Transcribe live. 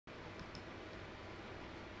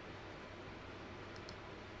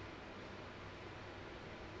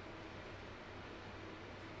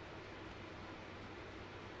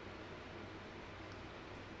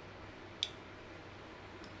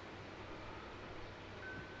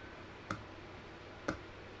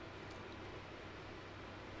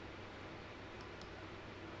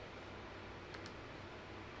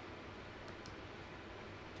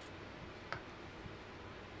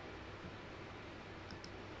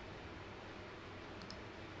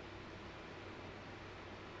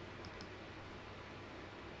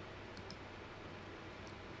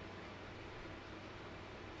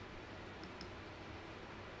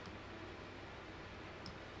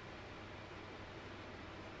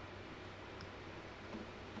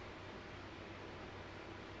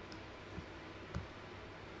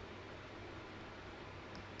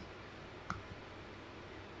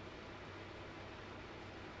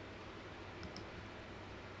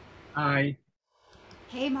Hi,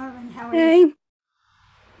 Hey Marvin, how are you? Hey,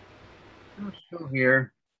 I'm still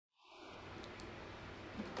here.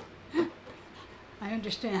 I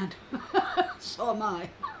understand. So am I.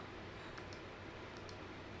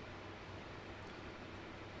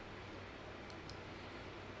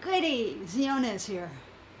 Goody, Ziona is here.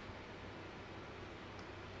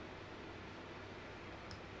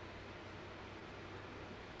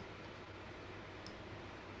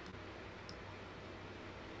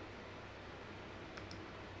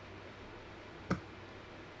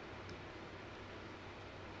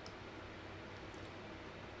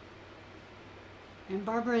 And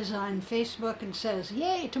Barbara is on Facebook and says,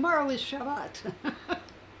 "Yay, tomorrow is Shabbat."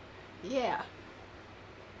 Yeah.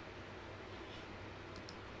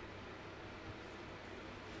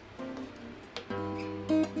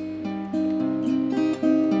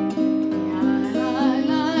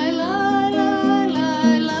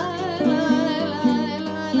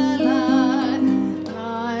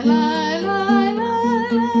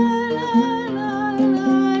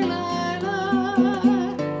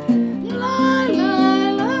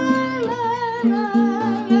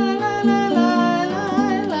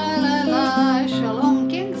 Shalom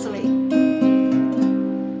Kingsley.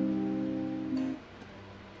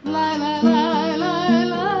 La la la la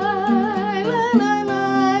la la la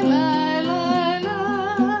la la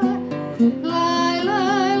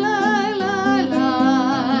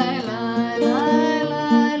la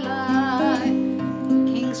la la.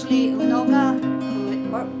 Kingsley Unoga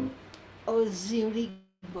or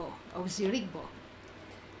Ozirigbo.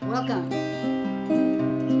 Welcome.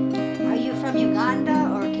 Are you from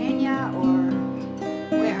Uganda or Kenya or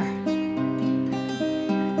where?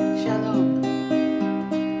 Shalom.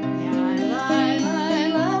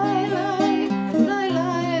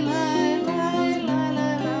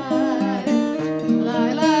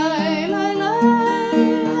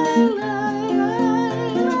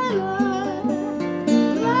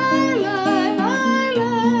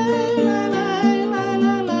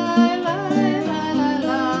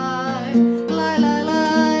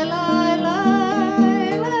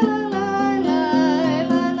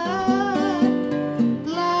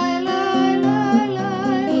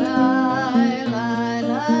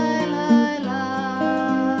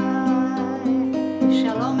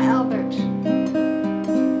 Shalom, Albert.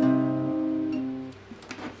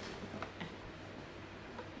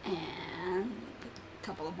 And a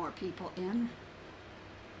couple of more people in.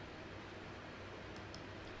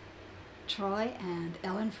 Troy and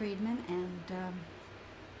Ellen Friedman and,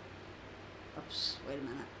 oops, wait a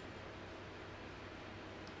minute.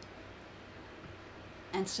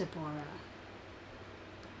 And Sephora.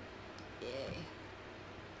 Yay.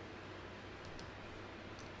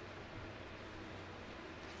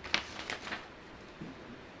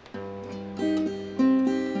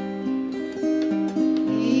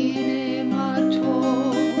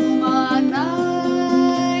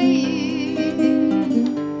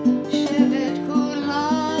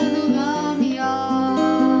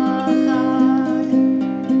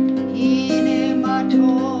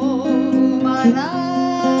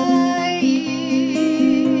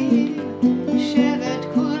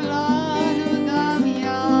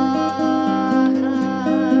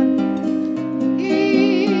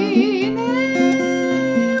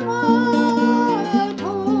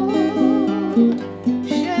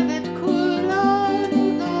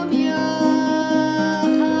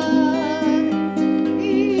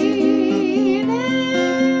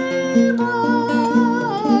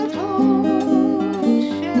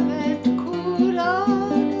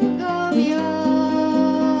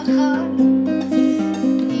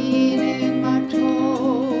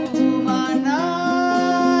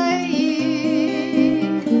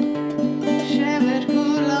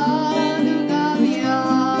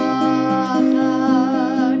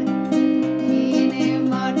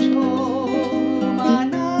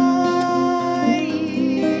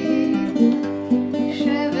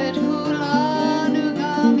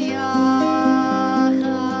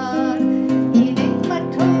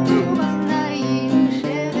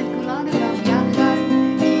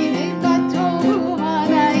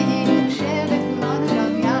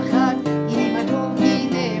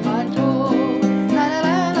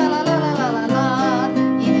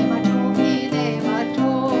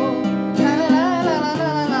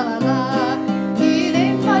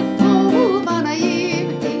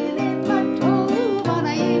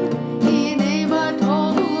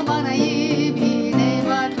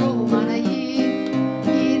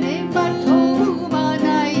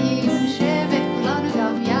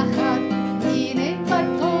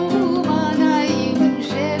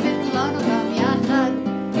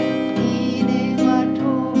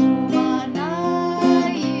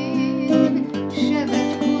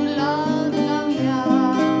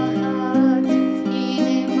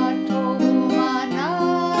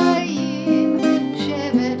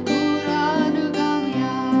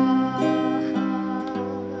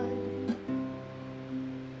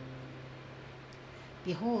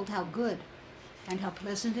 Behold how good and how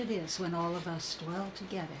pleasant it is when all of us dwell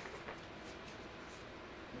together.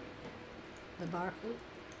 The Baruch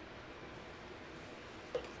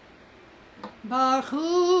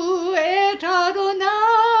Hu et Adonai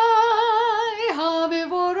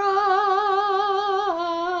HaMevorach.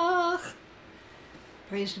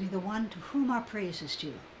 Praised be the one to whom our praise is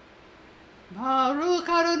due. Baruch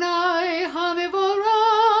Adonai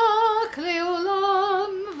HaMevorach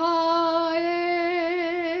Leolam Vaed.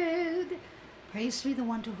 Praised be the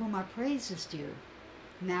one to whom our praise is due,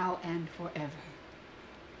 now and forever.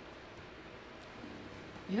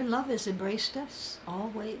 Your love has embraced us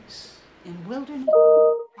always, in wilderness,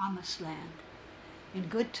 promised land, in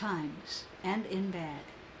good times and in bad.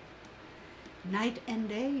 Night and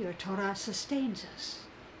day, your Torah sustains us,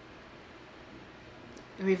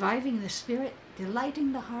 reviving the spirit,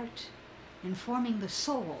 delighting the heart, informing the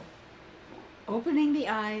soul, opening the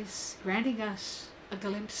eyes, granting us a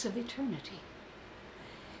glimpse of eternity.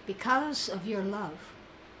 Because of your love,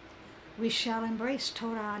 we shall embrace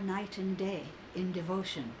Torah night and day in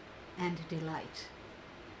devotion and delight.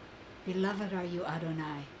 Beloved are you,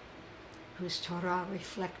 Adonai, whose Torah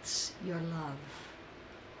reflects your love.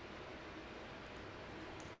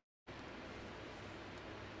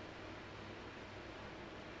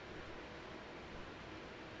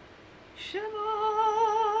 Shema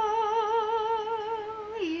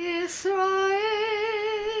Yisrael,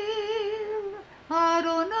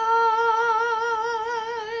 Adonai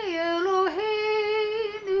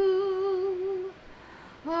Eloheinu,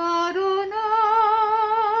 Adonai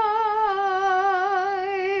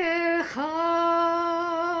Echad.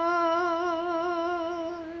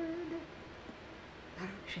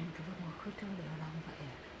 Baruch Shem Kavod Malchuto Leolam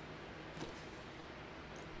Va'ed.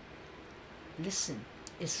 Listen,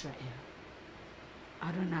 Israel.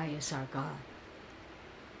 Adonai is our God.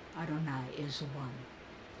 Adonai is one.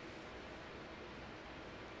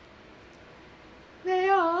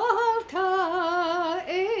 ואהבת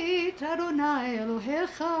את אדוני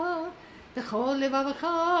אלוהיך בכל לבבך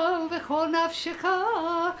ובכל נפשך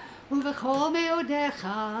ובכל מאודיך,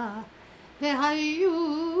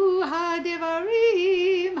 והיו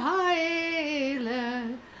הדברים האלה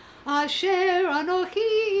אשר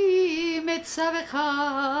אנוכי מצווך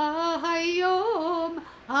היום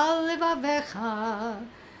על לבביך,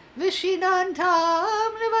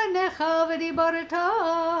 ושיננתם לבניך ודיברת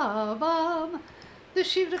בם,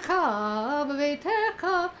 ושבתך בביתך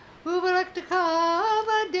ובלכתך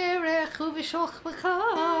בדרך ובשוכבך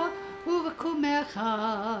ובקומך,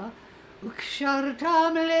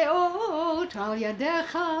 וקשרתם לאות על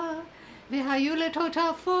ידיך, והיו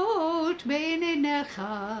לטוטפות בין עיניך,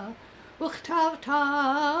 וכתבתם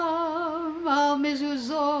על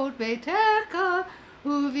מזוזות ביתך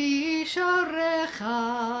ובישעריך.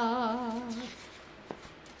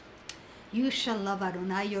 You shall love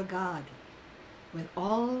Adonai your God with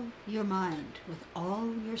all your mind, with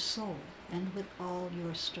all your soul, and with all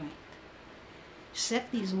your strength.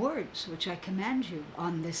 Set these words which I command you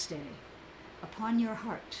on this day upon your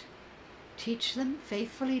heart. Teach them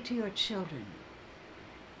faithfully to your children.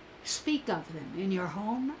 Speak of them in your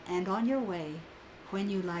home and on your way, when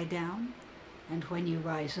you lie down and when you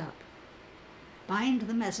rise up. Bind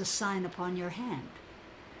them as a sign upon your hand.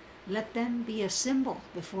 Let them be a symbol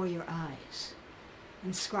before your eyes.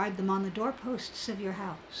 Inscribe them on the doorposts of your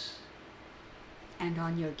house and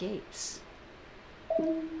on your gates.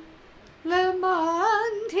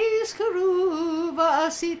 למען תזכרו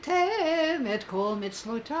ועשיתם את כל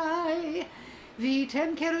מצוותיי, והייתם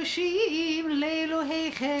קדושים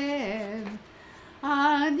לאלוהיכם.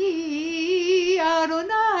 אני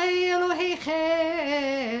אדוני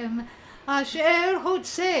אלוהיכם, אשר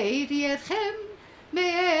הוצאתי אתכם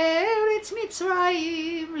מארץ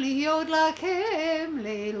מצרים, להיות לכם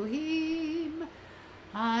לאלוהים.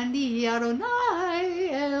 אני אדוני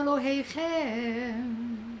אלוהיכם.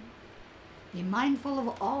 Be mindful of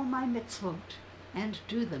all my mitzvot and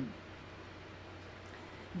do them.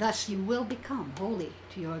 Thus you will become holy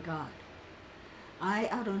to your God. I,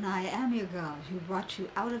 Adonai, am your God, who brought you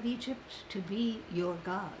out of Egypt to be your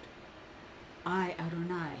God. I,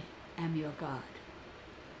 Adonai, am your God.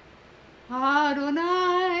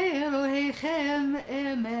 Adonai Elohechem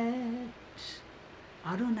emet.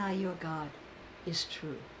 Adonai, your God, is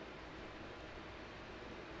true.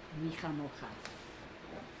 Mi chamocha.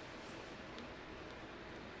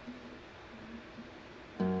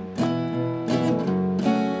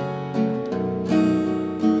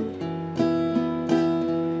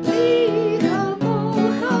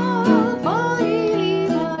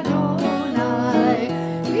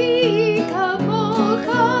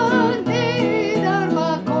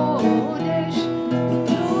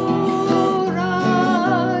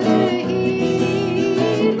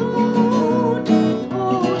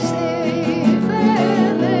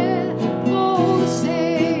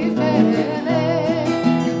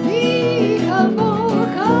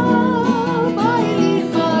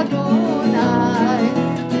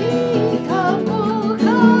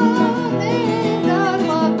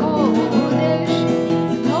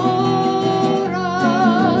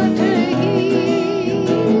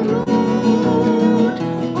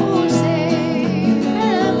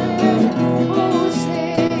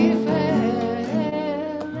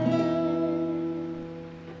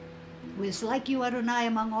 Adonai,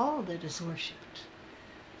 among all that is worshipped.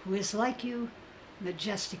 Who is like you,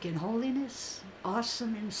 majestic in holiness,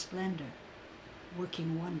 awesome in splendor,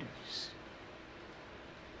 working wonders.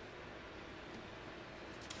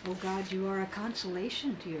 O God, you are a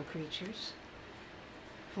consolation to your creatures.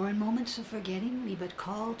 For in moments of forgetting, we but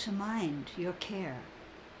call to mind your care,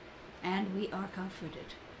 and we are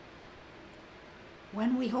comforted.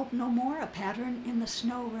 When we hope no more, a pattern in the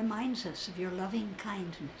snow reminds us of your loving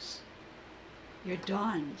kindness. Your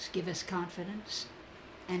dawns give us confidence,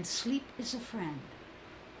 and sleep is a friend.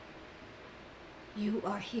 You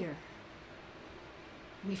are here.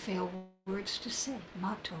 We fail words to say,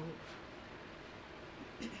 Matov.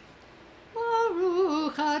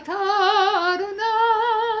 Baruch atah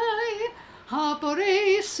Adonai,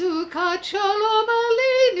 haporei sukat shalom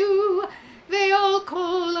aleinu, ve'al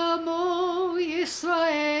kol amo Yisrael,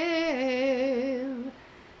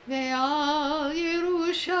 ve'al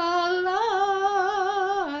Yerushalayim.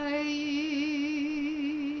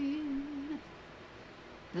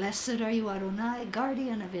 Blessed are you, Adonai,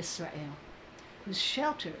 guardian of Israel, whose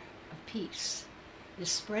shelter of peace is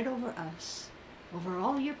spread over us, over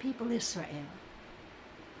all your people Israel,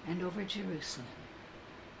 and over Jerusalem.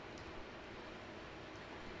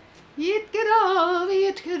 Yitgada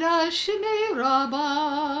v'yitgada shemei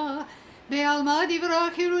Rabbah, be'alma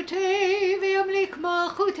divrach hirutei ve'amlik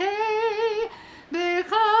malchutei,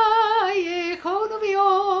 b'chai echon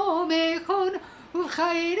u'v'yom echon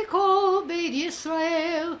u'v'chai kol beit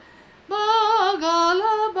Yisrael,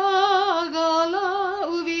 bagala bagala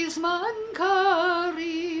u'v'zman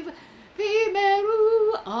kariv,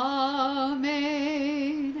 v'meru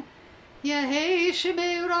amen. Yehei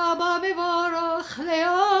shemei Rabbah mevarach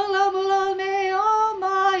le'olam u'lamei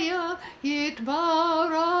amaya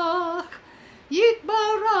yitbarach.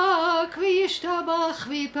 Yitbarach v'yishtabach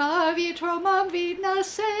v'yitbar v'yitromam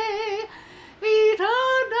v'yitnaseh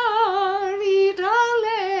v'yitadar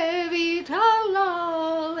v'yitaleh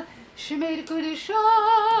v'yitalal shemei kedusha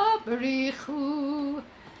b'richu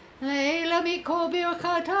leila mikol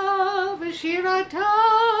birchata v'shirata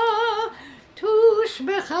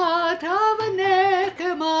tushbechata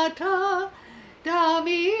v'nekemata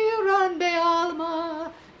damiran be'alma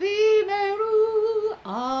v'meru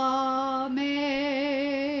amen.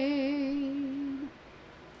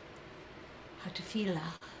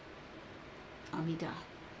 Hatfilah Amidah.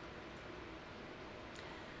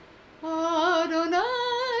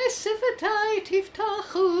 Adonai sifatai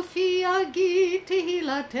tiftachu fi agid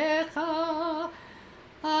tehilatecha.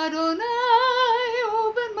 Adonai,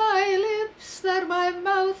 open my lips that my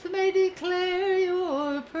mouth may declare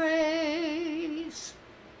your praise.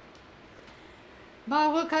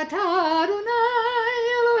 Baruch atah Adonai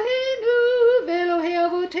Eloheinu ve'Elohei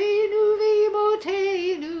avoteinu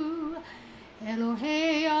v'imoteinu,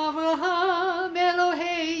 Elohei Avraham,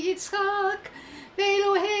 Elohei Yitzchak,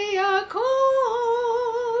 ve'Elohei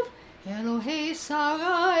Yaakov, Elohei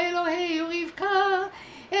Sarah, Elohei Rivka,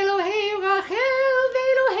 Elohei Rachel,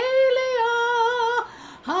 ve'Elohei Leah,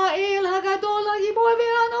 ha'el hagadol hagibor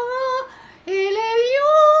ve'hanora, el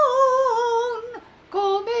elyon,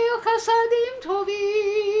 gomer chasadim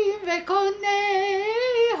tovim,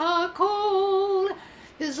 ve'konei hakol,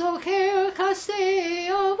 v'zocher chasdei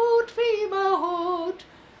avot v'imahot,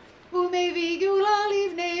 u'mevii geula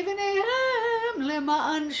livnei v'neihem,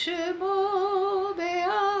 lema'an shemo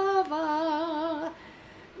be'ava.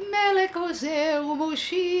 Melech ozer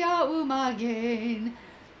u'moshia u'magen,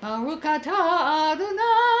 Baruch atah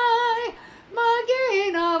Adonai,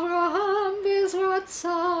 magen Avraham v'ezrat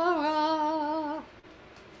Sarah.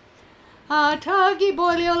 Atah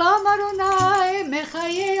gibor le'olam Adonai,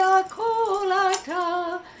 mechayei hakol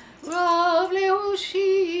atah, rav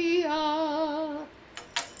le'hoshia,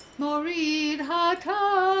 morid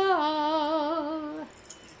hatah.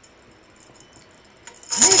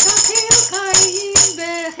 Mekakel chayim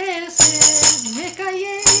b'chesed,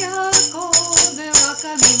 mekayei hakol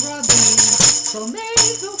v'rakamim rabim, somei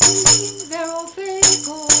zokim v'rofei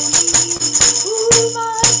kolim,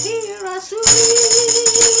 u'matir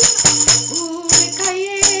asurim,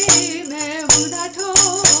 u'mekayem emunato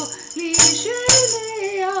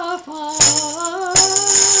l'shenei afar,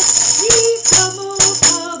 yitzamot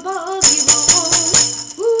ha'ba'al gibor,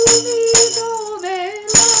 u'midom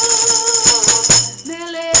elav,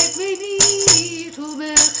 melech v'nit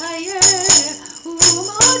u'mechayeh,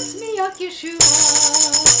 u'matzmiach Yeshua.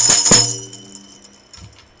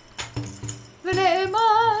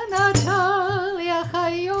 V'ne'eman atah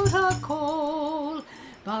li'achayot hakol,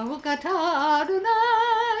 Baruch atah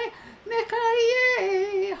Adonai,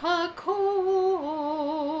 mekayeh hakol.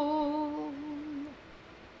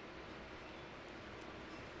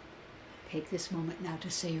 Take this moment now to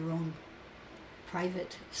say your own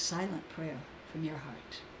private, silent prayer from your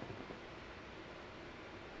heart.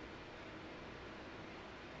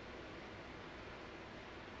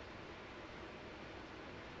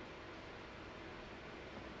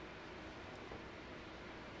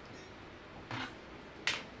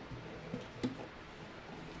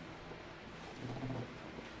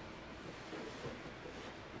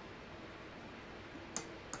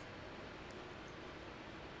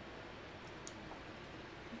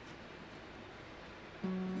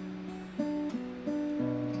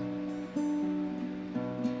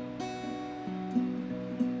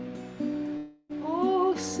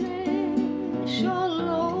 Oh, say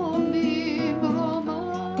shalom bimroma,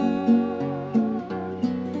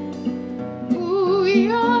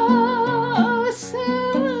 uyaseh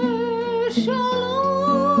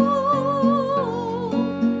shalom,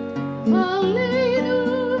 aleinu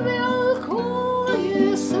ve'al kol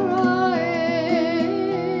Yisrael,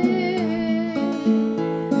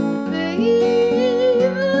 ve'yilu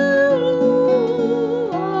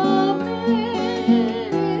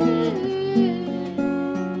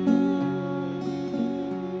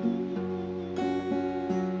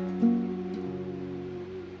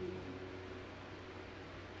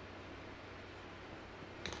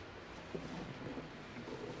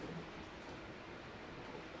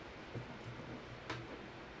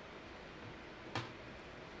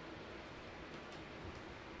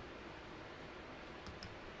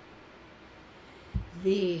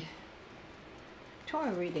The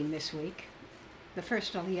Torah reading this week, the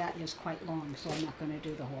first aliyah is quite long, so I'm not going to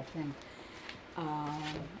do the whole thing,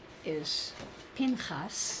 is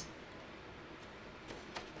Pinchas,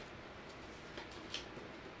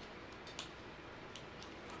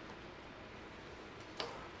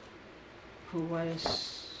 who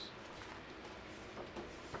was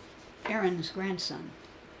Aaron's grandson.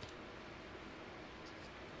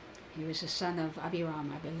 He was the son of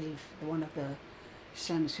Abiram, I believe, one of the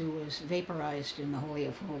sons who was vaporized in the Holy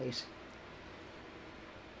of Holies.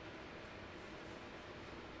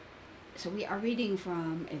 So we are reading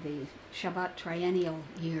from the Shabbat Triennial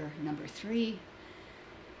Year number 3,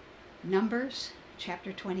 Numbers,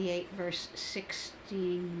 chapter 28, verse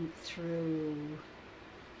 16 through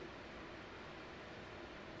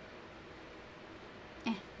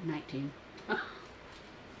 19.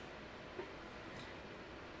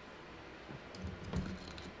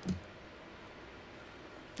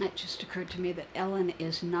 It just occurred to me that Ellen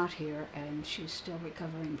is not here, and she's still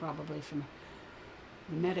recovering probably from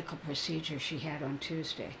the medical procedure she had on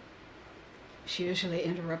Tuesday. She usually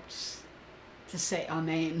interrupts to say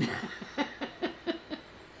Amen,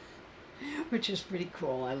 which is pretty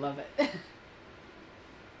cool. I love it.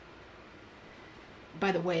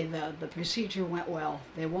 By the way, the procedure went well.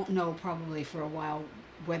 They won't know probably for a while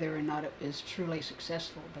whether or not it was truly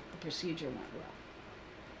successful, but the procedure went well.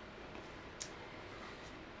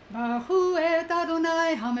 Baruch et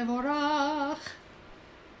Adonai HaMevorach.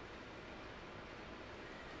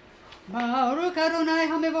 Baruch Adonai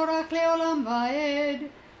HaMevorach le'olam va'ed.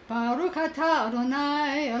 Baruch atah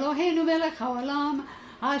Adonai Eloheinu melech haolam,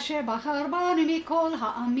 asher bachar banu mikol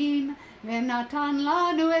ha'amim, ve'natan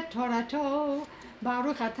lanu et Torato.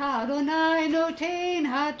 Baruch atah Adonai noten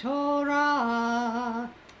haTorah.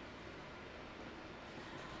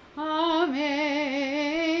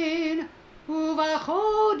 Amen.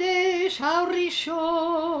 ובחודש הראשון,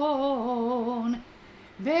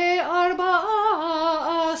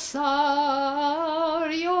 ב14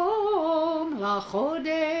 יום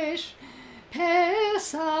לחודש,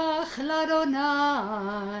 פסח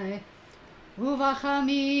לאדוני,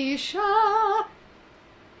 וב15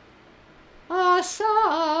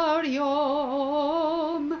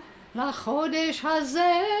 יום לחודש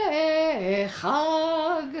הזה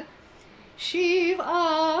חג.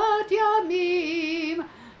 7 ימים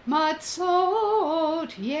מצות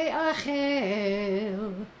יאכל.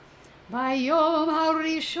 ביום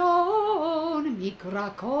הראשון מקרא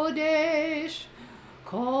קודש,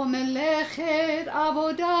 כל מלאכת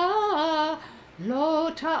עבודה לא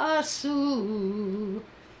תעשו.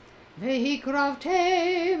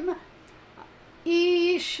 והקרבתם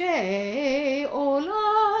אישי עולה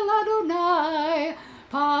לאדוני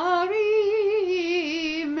פרים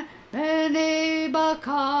בני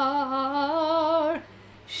בקר,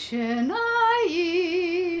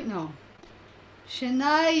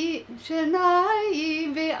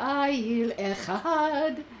 שניים ועיל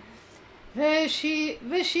אחד,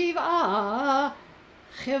 ושבעה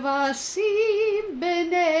כבשים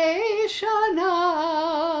בני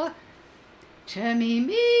שנה,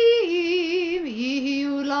 תמימים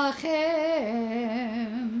יהיו לכם.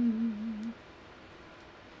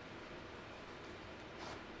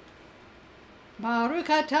 Baruch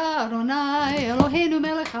atah Adonai Eloheinu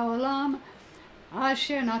melech haolam,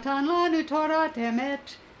 asher natan lanu Torat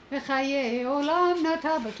emet, v'chayei olam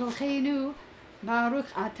nata b'tochenu. Baruch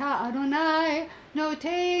atah Adonai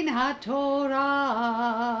noten haTorah.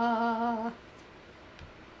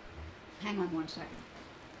 Hang on one second.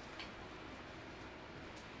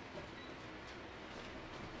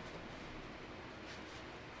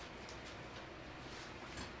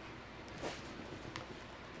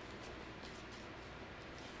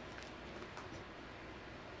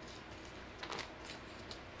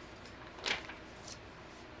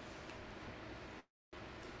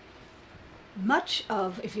 Much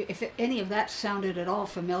of, if any of that sounded at all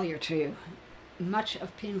familiar to you, much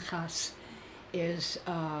of Pinchas is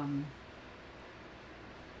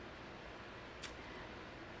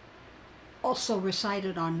also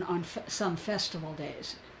recited on some festival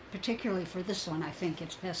days. Particularly for this one, I think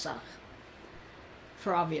it's Pesach,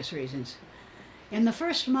 for obvious reasons. In the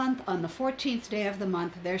first month, on the 14th day of the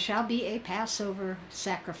month, there shall be a Passover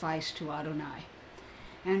sacrifice to Adonai.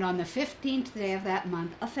 And on the 15th day of that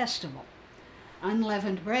month, a festival.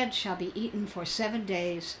 Unleavened bread shall be eaten for 7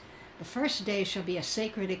 days. The first day shall be a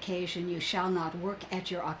sacred occasion. You shall not work at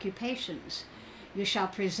your occupations. You shall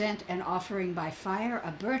present an offering by fire, a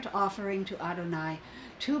burnt offering to Adonai,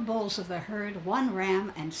 2 bulls of the herd, 1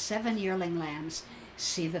 ram, and 7 yearling lambs.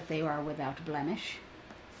 See that they are without blemish.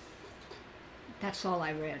 That's all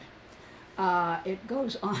I read. It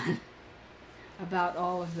goes on about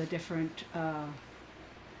all of the different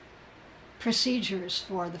procedures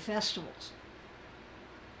for the festivals.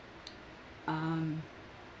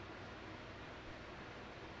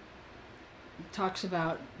 It talks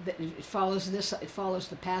about, it follows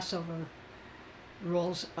the Passover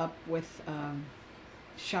rules up with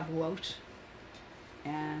Shavuot,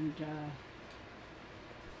 and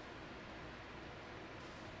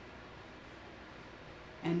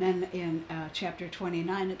then in chapter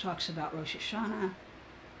 29 it talks about Rosh Hashanah,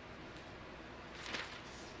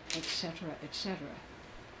 etc., etc.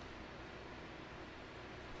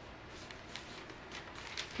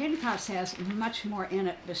 Pinchas has much more in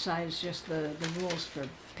it besides just the rules for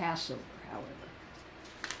Passover, however.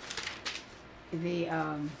 The,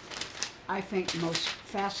 I think, most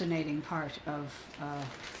fascinating part of,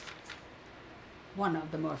 one of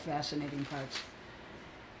the more fascinating parts,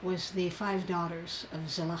 was the 5 daughters of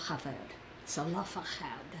Zelophehad.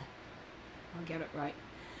 I'll get it right.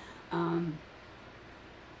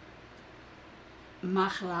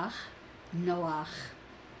 Machlach, Noach,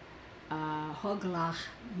 Hoglach,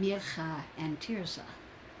 Milcha, and Tirzah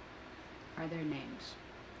are their names.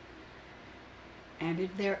 And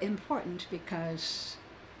they're important because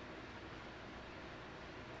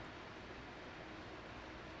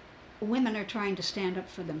women are trying to stand up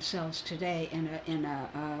for themselves today in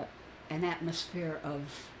an atmosphere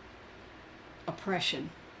of oppression.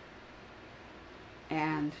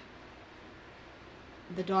 And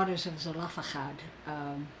the daughters of Zelophehad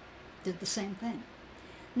did the same thing.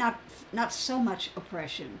 Not so much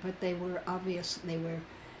oppression, but they were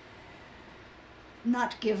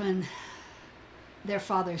not given their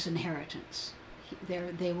father's inheritance.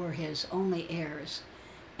 They were his only heirs,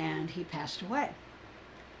 and he passed away.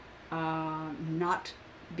 Not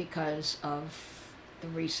because of the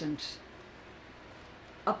recent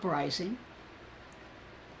uprising.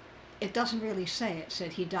 It doesn't really say. It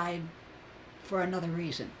said he died for another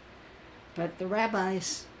reason. But the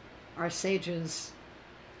rabbis, our sages,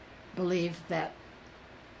 believe that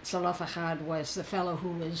Zelophehad was the fellow who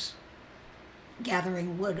was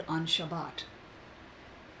gathering wood on Shabbat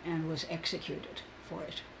and was executed for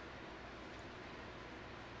it.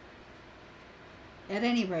 At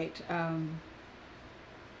any rate,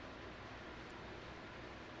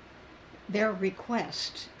 their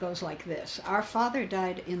request goes like this. Our father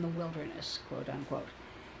died in the wilderness, quote unquote.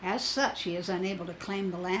 As such, he is unable to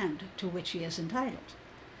claim the land to which he is entitled.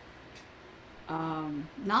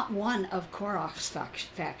 Not one of Korach's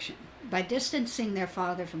faction. By distancing their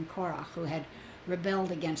father from Korach, who had rebelled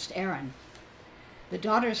against Aaron, the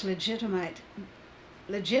daughters legitimatize,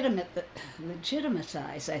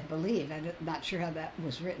 I believe, I'm not sure how that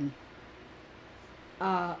was written,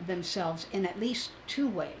 themselves in at least 2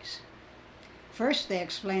 ways. First, they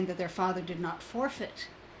explained that their father did not forfeit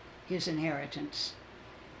his inheritance.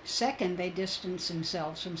 Second, they distanced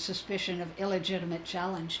themselves from suspicion of illegitimate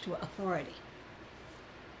challenge to authority.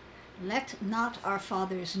 Let not our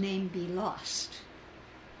father's name be lost.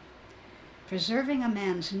 Preserving a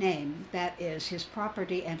man's name, that is, his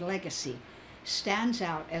property and legacy, stands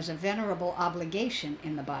out as a venerable obligation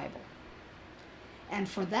in the Bible. And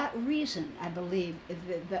for that reason, I believe,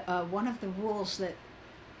 one of the rules that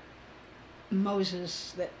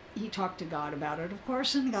Moses that he talked to God about it, of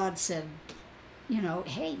course, and God said, you know,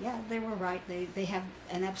 hey, yeah, they were right. They have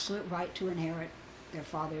an absolute right to inherit their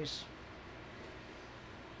father's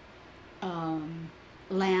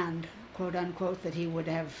land, quote unquote, that he would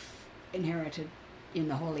have inherited in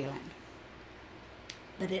the Holy Land.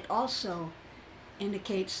 But it also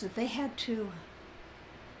indicates that they had to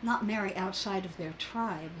not marry outside of their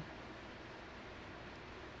tribe.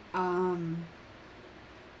 In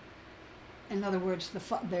other words,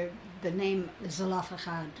 the name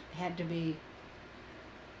Zelophehad had to be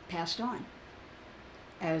passed on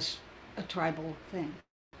as a tribal thing.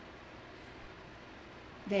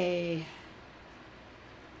 They,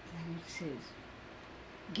 let me see,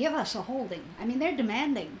 give us a holding. I mean, they're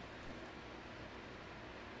demanding.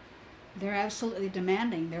 They're absolutely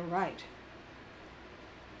demanding their right.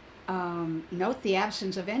 Note the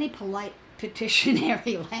absence of any polite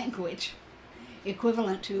petitionary language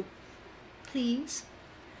equivalent to please.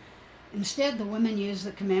 Instead, the women use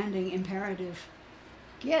the commanding imperative,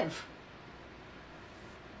 give.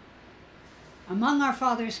 Among our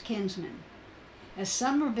father's kinsmen, as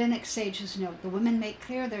some rabbinic sages note, the women make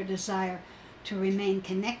clear their desire to remain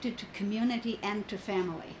connected to community and to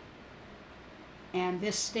family. And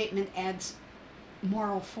this statement adds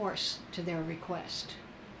moral force to their request.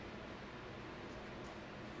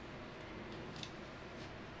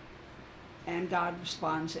 And God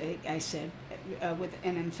responds, I said, with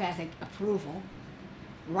an emphatic approval.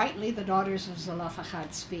 Rightly, the daughters of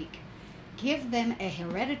Zelophehad speak. Give them a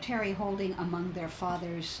hereditary holding among their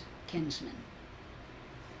father's kinsmen.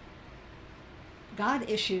 God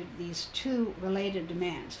issued these two related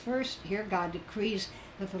demands. First, here God decrees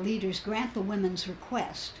that the leaders grant the women's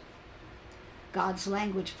request. God's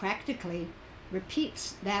language practically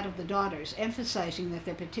repeats that of the daughters, emphasizing that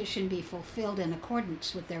their petition be fulfilled in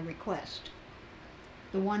accordance with their request.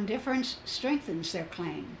 The one difference strengthens their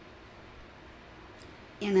claim.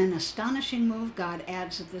 In an astonishing move, God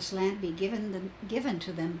adds that this land be given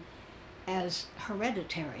to them as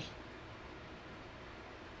hereditary.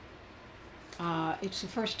 It's the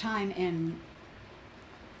first time in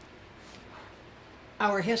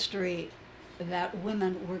our history that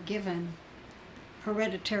women were given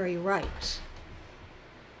hereditary rights.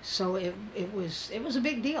 So it was a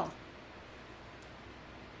big deal.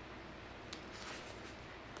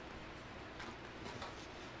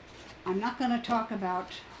 I'm not going to talk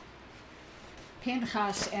about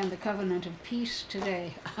Pinchas and the covenant of peace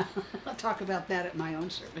today. I'll talk about that at my own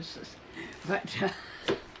services. But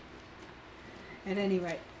at any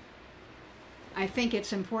rate, I think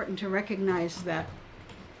it's important to recognize that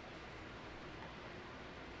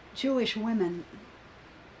Jewish women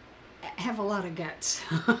have a lot of guts.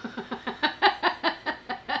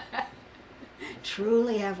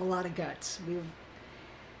 Truly have a lot of guts.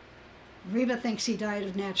 Reba thinks he died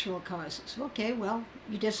of natural causes. Okay, well,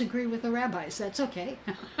 you disagree with the rabbis. That's okay.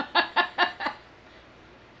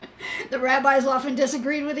 The rabbis often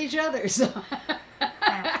disagreed with each other, so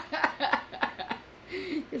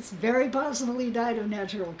it's very possible he died of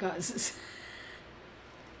natural causes.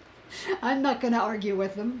 I'm not going to argue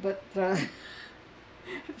with them, but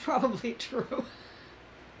probably true.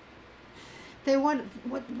 They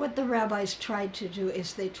what the rabbis tried to do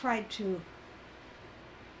is they tried to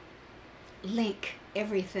link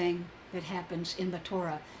everything that happens in the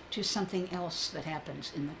Torah to something else that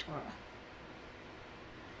happens in the Torah.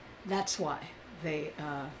 That's why they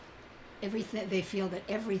feel that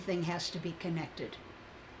everything has to be connected.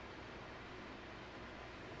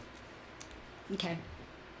 Okay.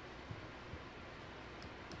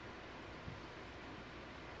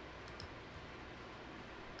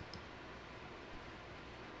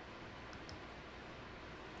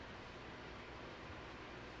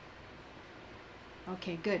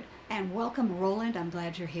 Okay, good. And welcome, Roland. I'm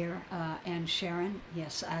glad you're here. And Sharon.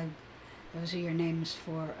 Yes, those are your names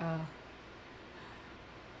for.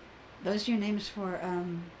 Those are your names for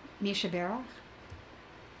Misha Berach.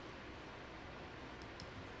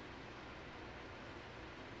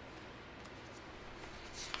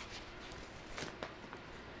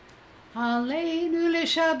 Aleinu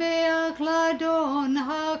לשבח לאדון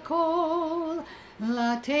הכל,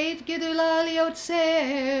 לתת גדולה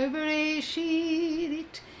ליוצר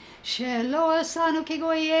בראשית, שלא עשנו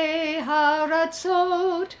כגויי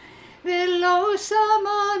הארצות, ולא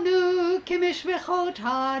שמנו כמשפחות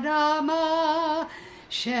האדמה,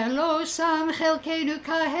 שלא שם חלקנו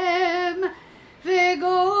כהם,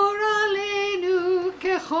 וגורלנו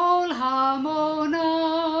ככל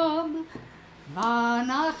המונם.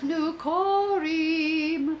 ואנחנו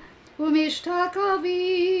קוראים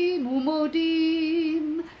ומשתקבים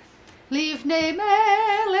ומודים לפני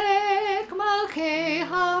מלך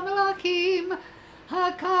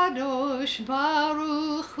HaKadosh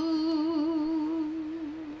Baruch Hu.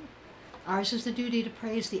 Ours is the duty to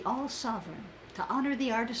praise the All-Sovereign, to honor the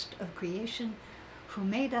artist of creation who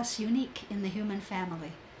made us unique in the human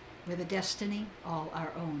family, with a destiny all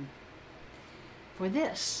our own. For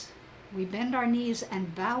this, we bend our knees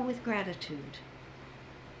and bow with gratitude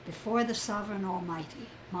before the Sovereign Almighty,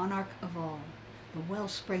 Monarch of all, the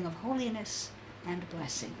wellspring of holiness and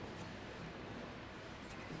blessing.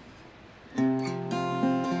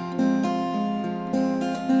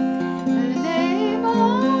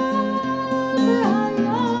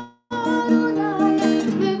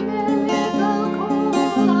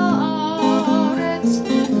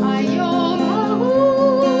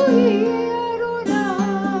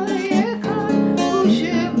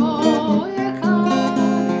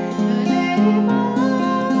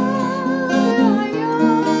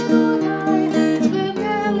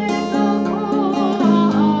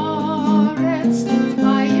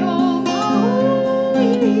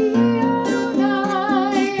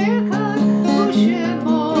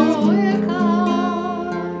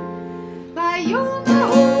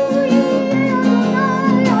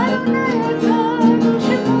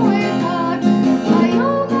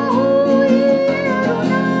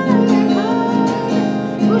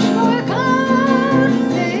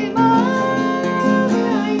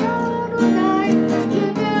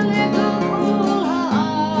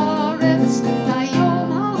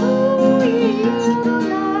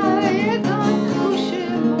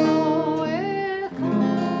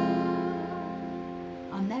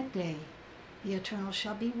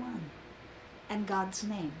 Shall be one, and God's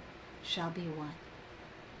name shall be one.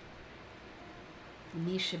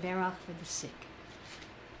 Misha Berach for the sick.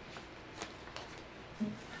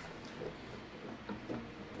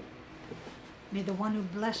 May the one who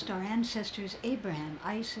blessed our ancestors Abraham,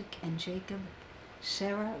 Isaac, and Jacob,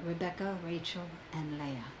 Sarah, Rebecca, Rachel, and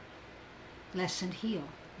Leah, bless and heal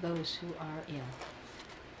those who are ill.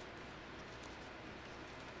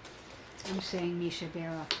 I'm saying Misha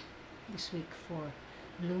Berach this week for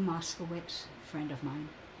Lou Moskowitz, a friend of mine,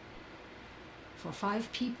 for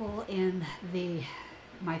 5 people in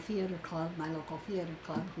my theater club, my local theater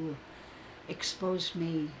club, who exposed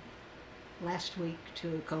me last week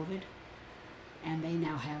to COVID, and they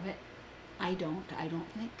now have it. I don't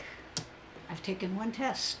think. I've taken 1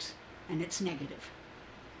 test, and it's negative.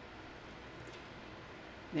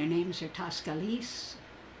 Their names are Tosca Lees,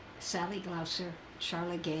 Sally Glauser,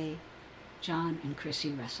 Charlotte Gay, John and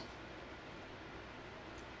Chrissy Russell.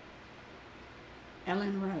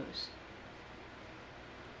 Ellen Rose,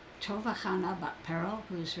 Tova Chana Bat Perel,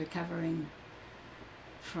 who's recovering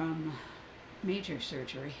from major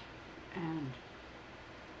surgery and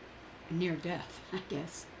near death, I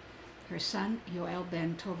guess. Her son, Yoel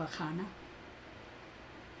Ben Tova Chana.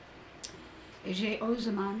 Ejay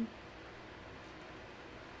Ozaman,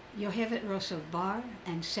 Yohevet Rosov Bar,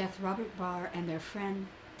 and Seth Robert Bar, and their friend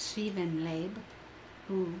Stephen Leib,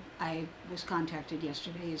 who I was contacted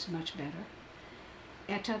yesterday, is much better.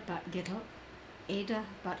 Etta Bat Gittel, Ada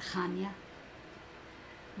Bat Chanya,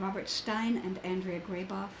 Robert Stein and Andrea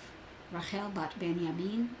Graboff, Rachel Bat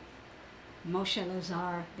Benjamin, Moshe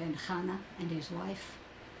Lazar Ben Chana and his wife,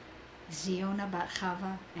 Ziona Bat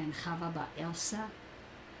Chava and Chava Bat Elsa,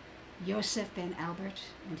 Yosef Ben Albert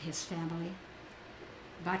and his family,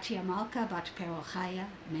 Batia Malka Bat Perochaya,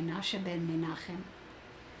 Menashe Ben Menachem,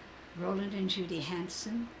 Roland and Judy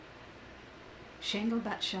Hansen, Shendel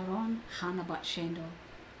Bat Sharon, Hannah Bat Shendel,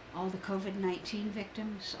 all the COVID-19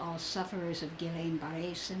 victims, all sufferers of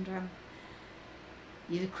Guillain-Barré syndrome,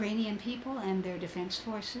 Ukrainian people and their defense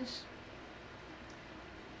forces,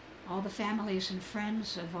 all the families and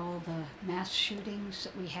friends of all the mass shootings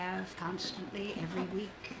that we have constantly every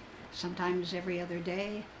week, sometimes every other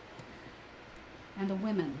day, and the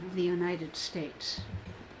women of the United States.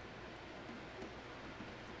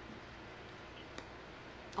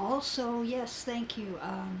 Also, yes, thank you.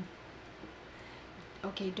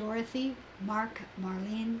 Okay, Dorothy, Mark,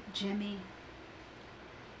 Marlene, Jimmy.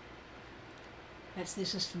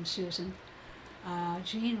 This is from Susan.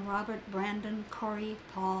 Jean, Robert, Brandon, Corey,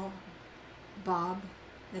 Paul, Bob.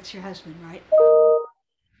 That's your husband, right?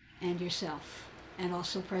 And yourself. And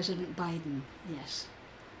also President Biden, yes.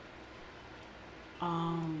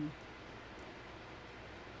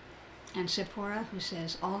 And Sephora, who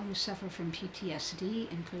says, all who suffer from PTSD,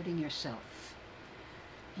 including yourself.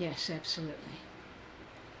 Yes, absolutely.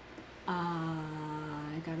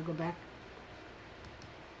 I gotta go back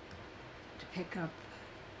to pick up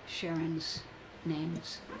Sharon's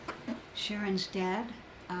names. Sharon's dad,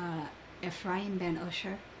 Ephraim Ben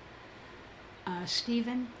Usher,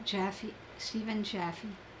 Stephen Jaffe,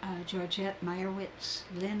 Georgette Meyerowitz,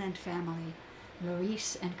 Lynn and family,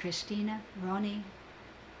 Larice and Christina, Ronnie,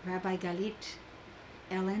 Rabbi Galit,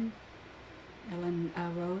 Ellen,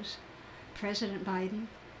 Rose, President Biden,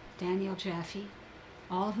 Daniel Jaffe,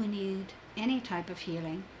 all who need any type of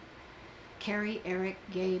healing, Carrie, Eric,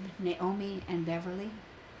 Gabe, Naomi, and Beverly.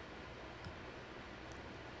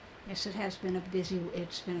 Yes, it's been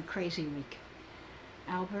a crazy week.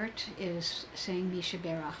 Albert is saying Misha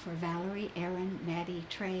Berach for Valerie, Aaron, Maddie,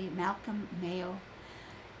 Trey, Malcolm, Mayo,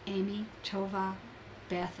 Amy, Tova,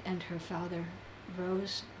 Beth and her father,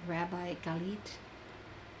 Rose, Rabbi Galit,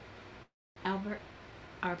 Albert,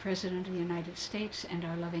 our President of the United States, and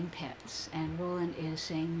our loving pets. And Roland is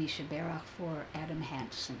saying Misha Berach for Adam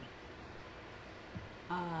Hansen.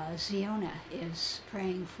 Ziona is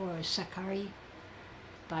praying for Sakari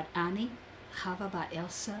bat Ani, Chava bat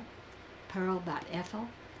Elsa, Pearl bat Ethel,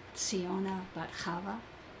 Siona bat Chava,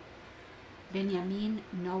 Benjamin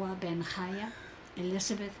Noah ben Chaya,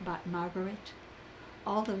 Elizabeth bat Margaret,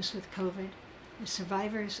 all those with COVID, the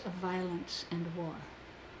survivors of violence and war.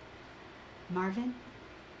 Marvin?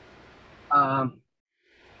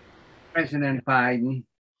 President Biden.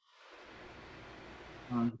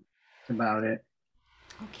 That's about it.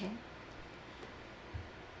 Okay.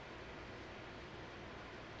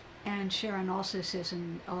 And Sharon also says,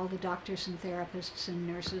 and all the doctors and therapists and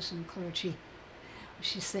nurses and clergy,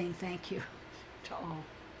 she's saying thank you to all.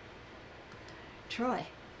 Troy?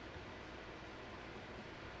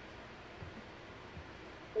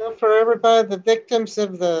 Well, for everybody, the victims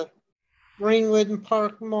of the Greenwood and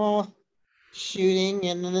Park Mall shooting,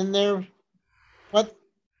 and then there, what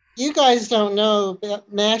you guys don't know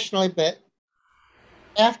nationally, but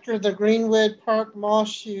after the Greenwood Park Mall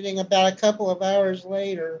shooting, about a couple of hours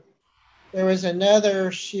later, there was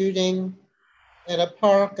another shooting at a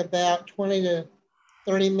park about 20 to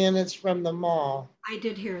 30 minutes from the mall. I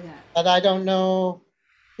did hear that. But I don't know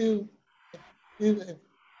who I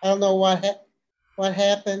don't know what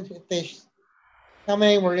happened, how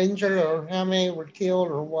many were injured or how many were killed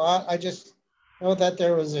or what. I just know that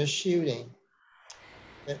there was a shooting.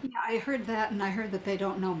 Yeah, I heard that, and I heard that they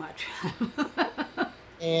don't know much.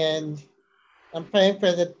 And I'm praying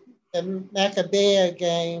for the Maccabea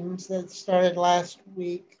games that started last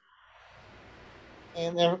week.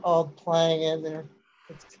 And they're all playing, and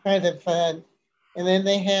it's kind of fun. And then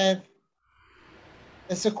they have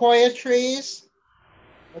the sequoia trees,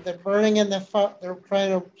 where they're burning in they're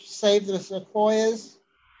trying to save the sequoias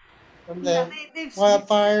from the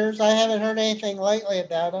wildfires. I haven't heard anything lately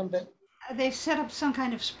about them, but they've set up some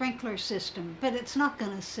kind of sprinkler system, but it's not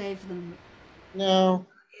going to save them. No.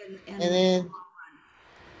 And then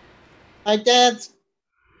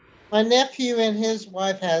my nephew and his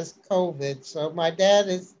wife has COVID, so my dad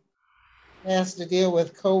has to deal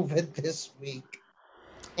with COVID this week,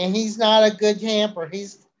 and he's not a good camper. He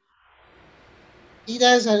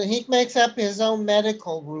makes up his own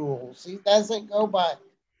medical rules. He doesn't go by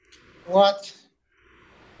what.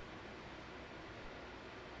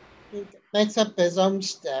 He makes up his own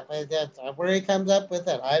stuff. Where he comes up with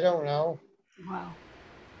it, I don't know. Wow.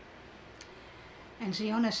 And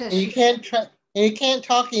Ziona says you can't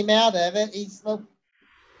talk him out of it. He's so.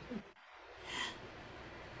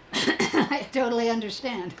 I totally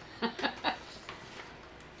understand.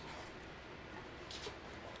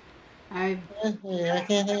 I can't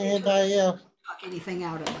think of anybody else. Talk anything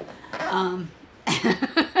out of it.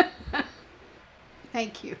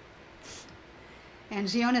 Thank you. And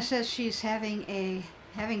Ziona says she's having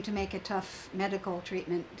to make a tough medical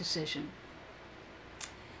treatment decision.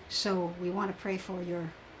 So we want to pray for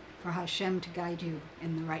Hashem to guide you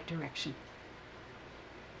in the right direction.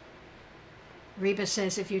 Reba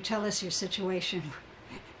says, if you tell us your situation,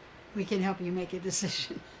 we can help you make a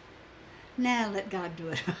decision. Nah, let God do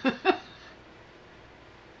it.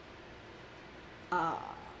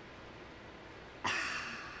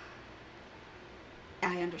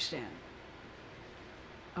 I understand.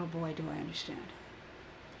 Oh boy, do I understand.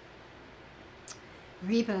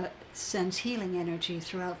 Reba sends healing energy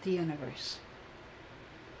throughout the universe.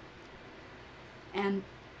 And,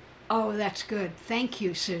 oh, that's good. Thank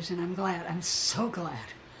you, Susan. I'm glad. I'm so glad.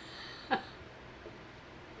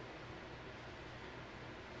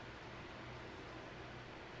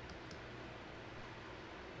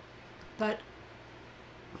 But,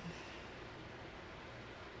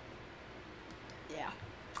 yeah.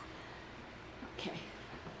 Okay.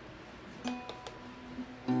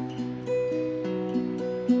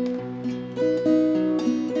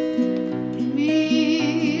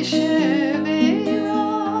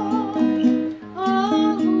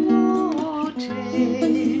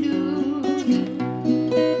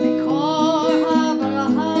 Mikor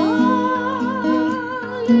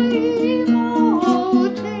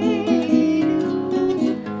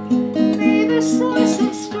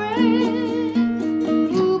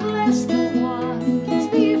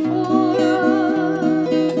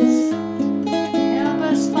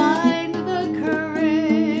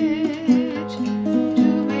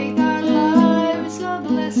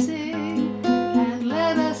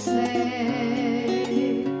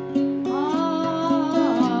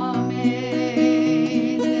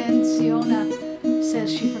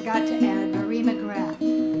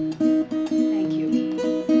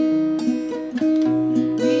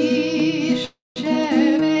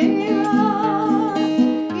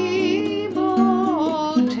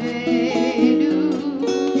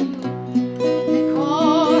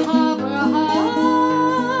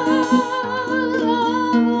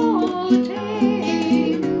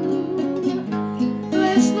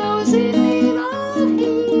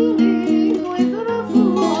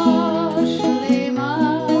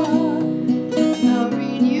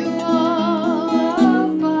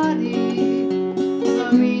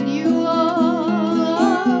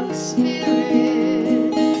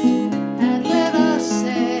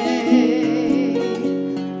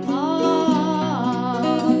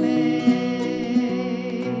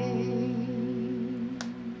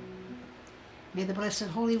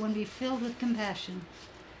Blessed Holy One, be filled with compassion,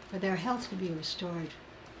 for their health to be restored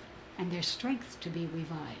and their strength to be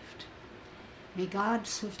revived. May God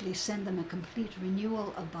swiftly send them a complete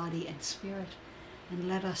renewal of body and spirit, and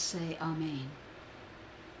let us say Amen.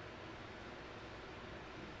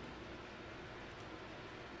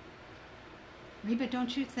 Reba,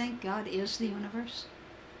 don't you think God is the universe?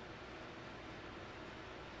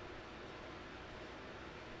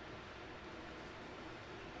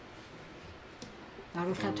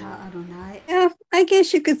 Baruch atah Adonai. Yeah, I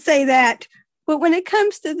guess you could say that. But when it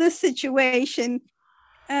comes to this situation,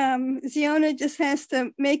 Ziona just has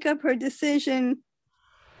to make up her decision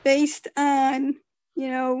based on,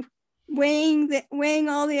 weighing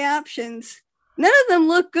all the options. None of them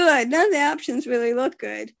look good. None of the options really look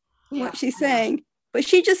good, what she's saying. But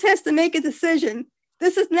she just has to make a decision.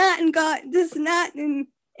 This is not in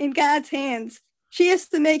God's hands. She has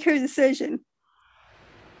to make her decision.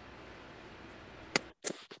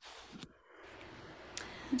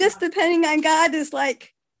 Just depending on God is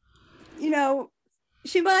like,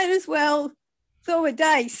 she might as well throw a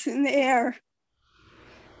dice in the air.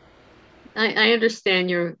 I understand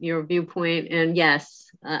your viewpoint, and yes,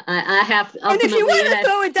 I have. And if you want to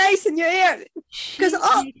throw a dice in your air, because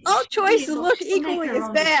all choices look equally as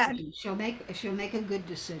bad. She'll make a good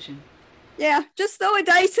decision. Yeah, just throw a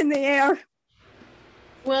dice in the air.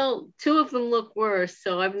 Well, two of them look worse,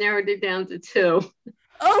 so I've narrowed it down to two.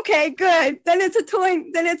 Okay, good. Then it's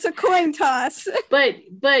a coin toss. But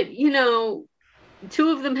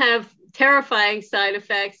two of them have terrifying side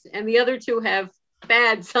effects, and the other two have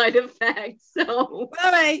bad side effects. So all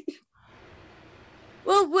right.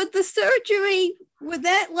 Well, with the surgery, would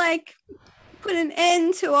that put an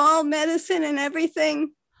end to all medicine and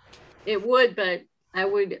everything? It would, but I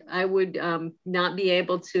would not be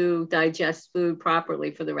able to digest food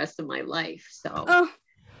properly for the rest of my life.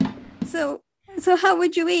 So how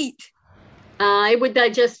would you eat? I would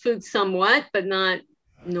digest food somewhat, but not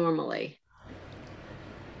normally.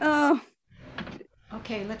 Oh.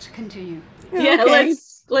 Okay, let's continue. Yeah, okay.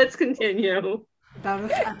 let's continue.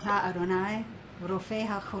 Baruch atah Adonai, Rofei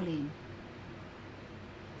HaCholim.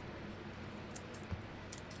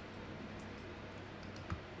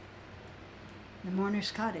 The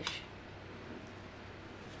Mourner's Kaddish.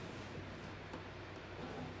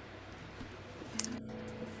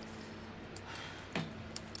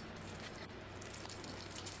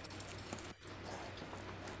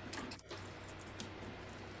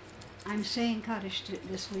 I'm saying Kaddish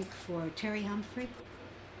this week for Terry Humphrey,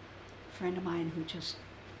 a friend of mine who just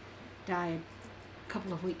died a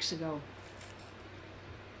couple of weeks ago.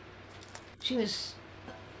 She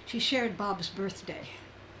shared Bob's birthday,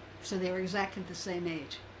 so they were exactly the same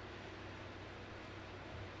age.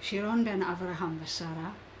 Shiron ben Avraham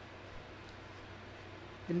Vasara,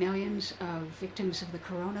 the millions of victims of the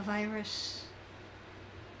coronavirus,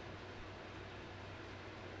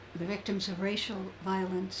 the victims of racial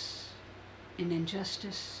violence and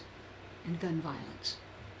injustice and gun violence.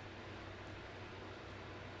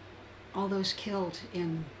 All those killed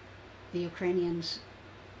in the Ukrainians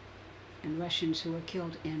and Russians who were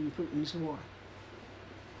killed in Putin's war.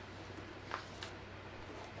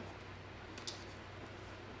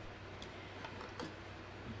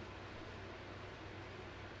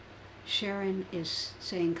 Sharon is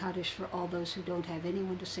saying Kaddish for all those who don't have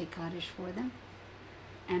anyone to say Kaddish for them,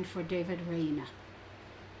 and for David Reina.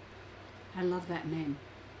 I love that name.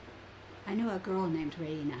 I knew a girl named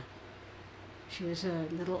Reina. She was a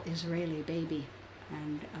little Israeli baby,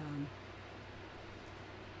 and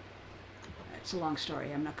it's a long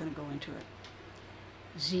story. I'm not going to go into it.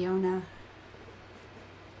 Ziona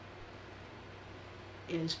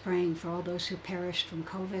is praying for all those who perished from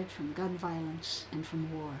COVID, from gun violence, and from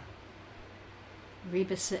war.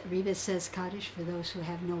 Reba says Kaddish for those who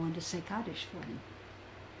have no one to say Kaddish for them.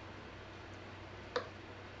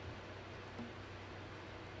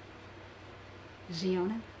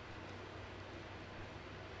 Ziona?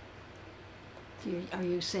 Are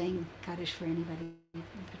you saying Kaddish for anybody in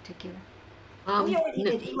particular? You already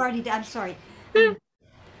did. You already did. I'm sorry.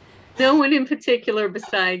 No one in particular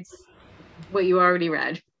besides what you already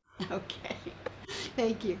read. Okay.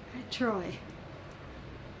 Thank you. Troy.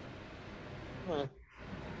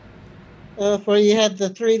 For you had the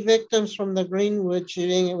three victims from the Greenwood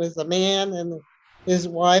shooting. It was a man and his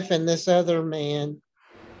wife and this other man.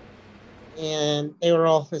 And they were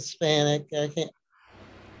all Hispanic. And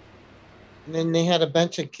then they had a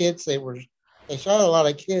bunch of kids. They shot a lot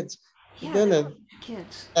of kids. Yeah, They're gonna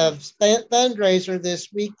kids. a fundraiser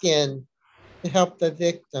this weekend to help the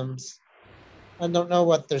victims. I don't know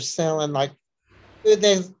what they're selling. Like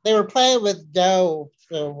they were playing with dough,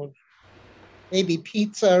 so maybe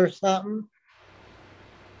pizza or something.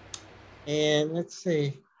 And let's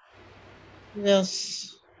see.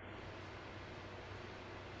 Yes.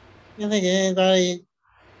 I don't think anybody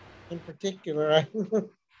in particular.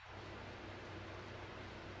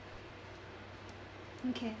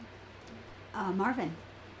 Okay. Marvin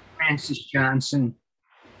Francis Johnson.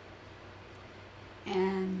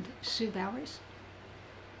 and Sue Bowers?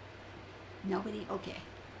 Nobody? Okay.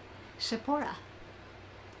 Sephora.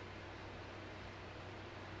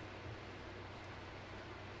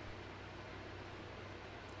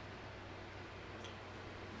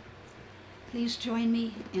 Please join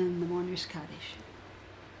me in the Mourner's Kaddish.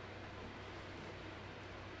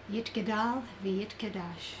 Yitgadal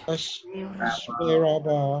v'yitgadash. Shmei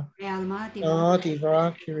Rabbah, Ve'alma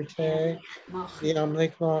Divrak Kirteh,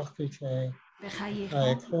 V'yamlik Malchuteh,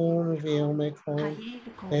 V'chayekon V'yomekon,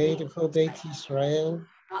 V'edekol Beit Yisrael,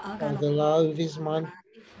 V'agala Uvizman,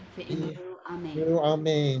 V'yimru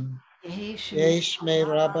Amen. Yehi Shmei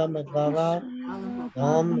Rabbah Medvarav,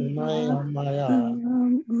 Yom Umay Amaya.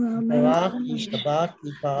 Barak Yishtabak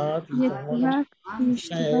Yipar Yitavon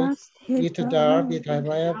Yisrael Yitadar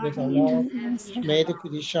Yitavaya V'Talal Shmei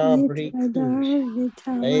Kedisha Brik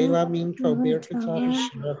Leila Min Kobir Kata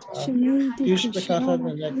Shirata Yushbekata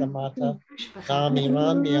V'Nekamata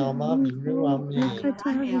Namiran Miyama V'Imru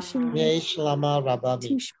Amen Yesh Lama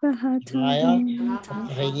Rabbabi Maya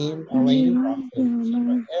Hayim Aleinu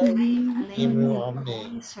Israel Imru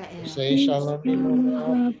Amen Say Shalom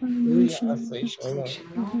Imru Uya Asay Shalom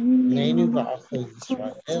Aleinu V'Achol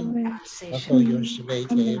Yisrael V'Achol Yoshvei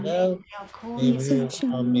Tevel Imru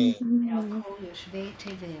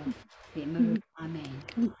Amen.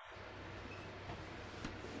 Amen.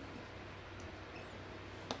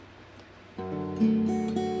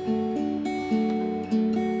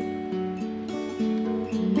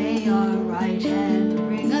 May our right hand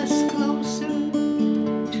bring us closer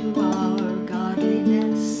to our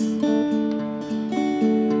godliness.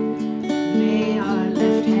 May our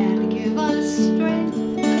left hand give us strength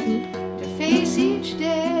to face each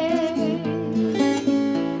day.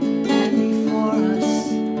 And before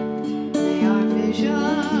us, may our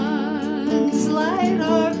visions light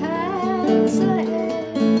our paths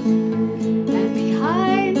ahead. And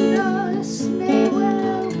behind us may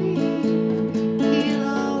well be heal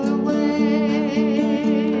our way.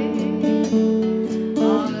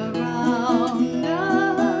 All around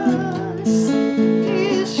us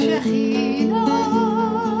is Shekhinah.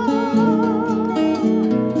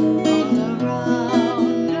 All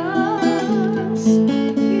around us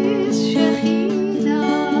is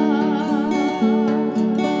Shekhinah.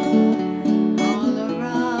 All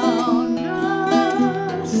around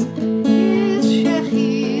us is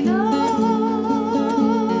Shekhinah.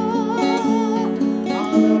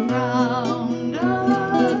 All around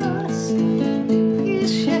us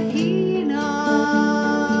is Shekhinah.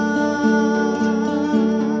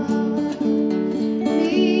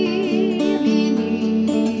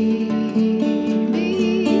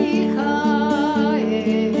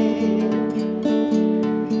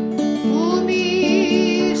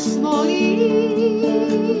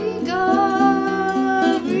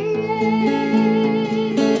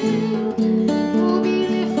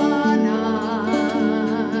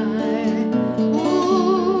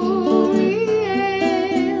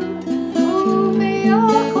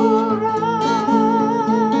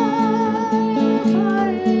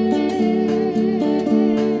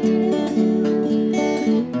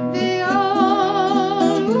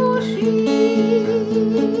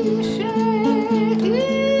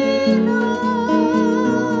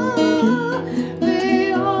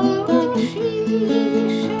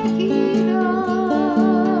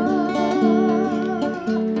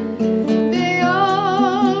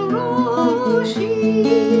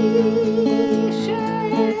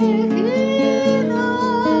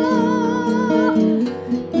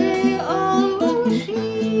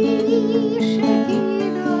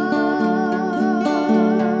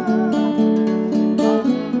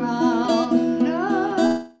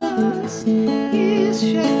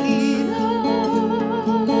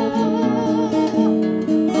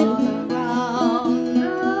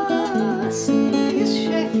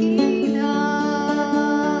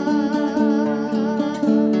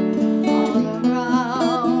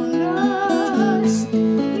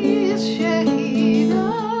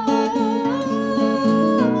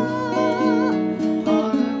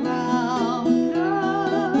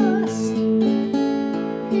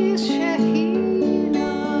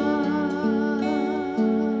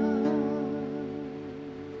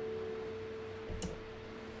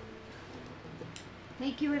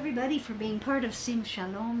 Thank you, everybody, for being part of Sim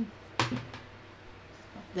Shalom,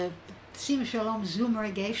 the Sim Shalom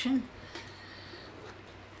Zoomregation.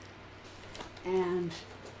 And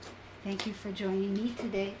thank you for joining me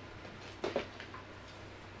today.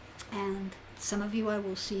 And some of you I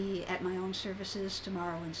will see at my own services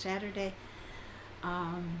tomorrow and Saturday.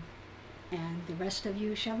 And the rest of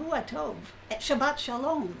you, Shavua Tov, Shabbat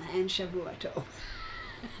Shalom and Shavua Tov.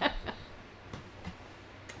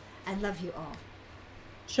 I love you all.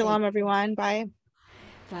 Shalom, everyone. Bye.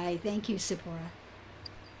 Bye. Thank you, Sipporah.